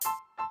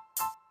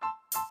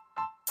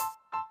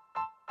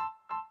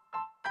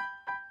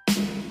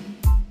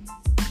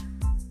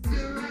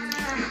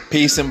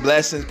Peace and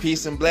blessings,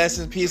 peace and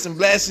blessings, peace and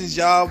blessings,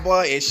 y'all,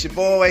 boy. It's your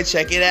boy.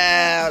 Check it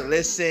out.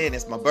 Listen,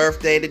 it's my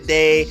birthday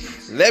today.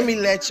 Let me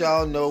let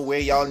y'all know where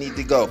y'all need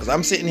to go. Because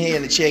I'm sitting here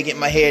in the chair getting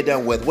my hair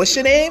done with. What's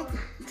your name?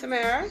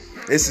 Tamara.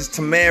 This is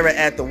Tamara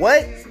at the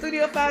what?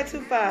 Studio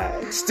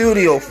 525.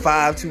 Studio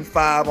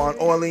 525 on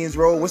Orleans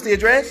Road. What's the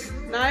address?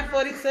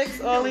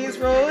 946 Orleans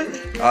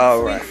Road.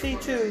 All right. Suite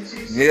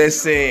C2.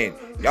 Listen,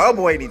 y'all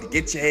boy need to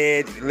get your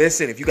head.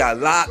 Listen, if you got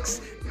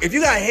locks, if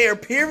you got hair,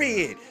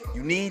 period,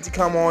 you need to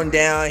come on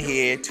down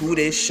here to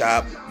this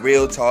shop.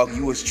 Real talk.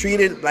 You was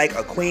treated like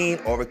a queen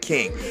or a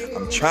king.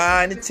 I'm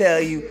trying to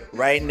tell you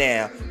right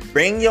now.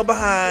 Bring your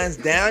behinds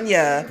down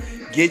here.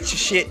 Get your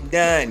shit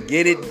done.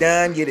 Get it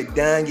done. Get it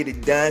done. Get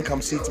it done.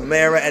 Come see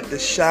Tamara at the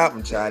shop.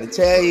 I'm trying to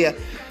tell you.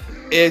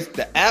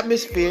 The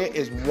atmosphere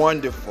is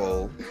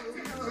wonderful.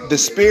 The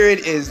spirit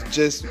is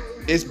just,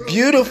 it's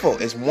beautiful.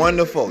 It's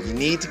wonderful. You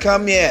need to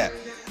come here.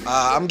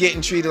 I'm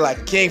getting treated like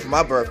a king for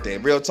my birthday.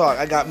 Real talk.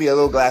 I got me a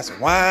little glass of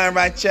wine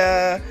right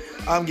here.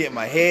 I'm getting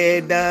my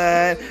hair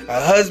done.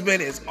 Her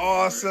husband is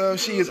awesome.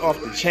 She is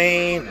off the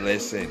chain.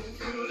 Listen,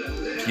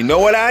 you know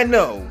what I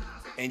know,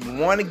 and you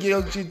want to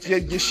get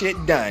your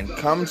shit done,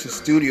 come to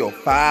Studio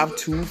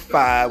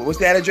 525. What's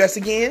that address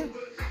again?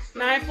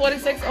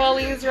 946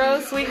 Orleans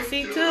Road, Suite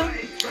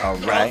C2. All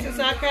right. Charleston,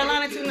 South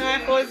Carolina,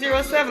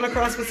 29407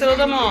 across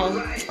Facility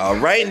Mall. All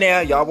right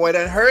now. Y'all boy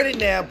done heard it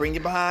now. Bring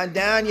your behind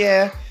down,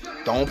 yeah.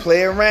 Don't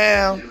play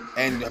around.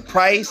 And the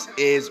price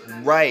is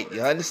right.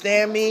 You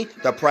understand me?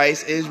 The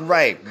price is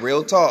right.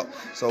 Real talk.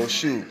 So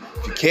shoot.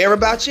 If you care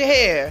about your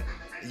hair,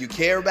 you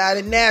care about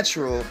it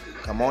natural,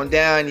 come on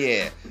down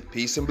here.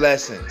 Peace and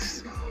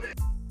blessings.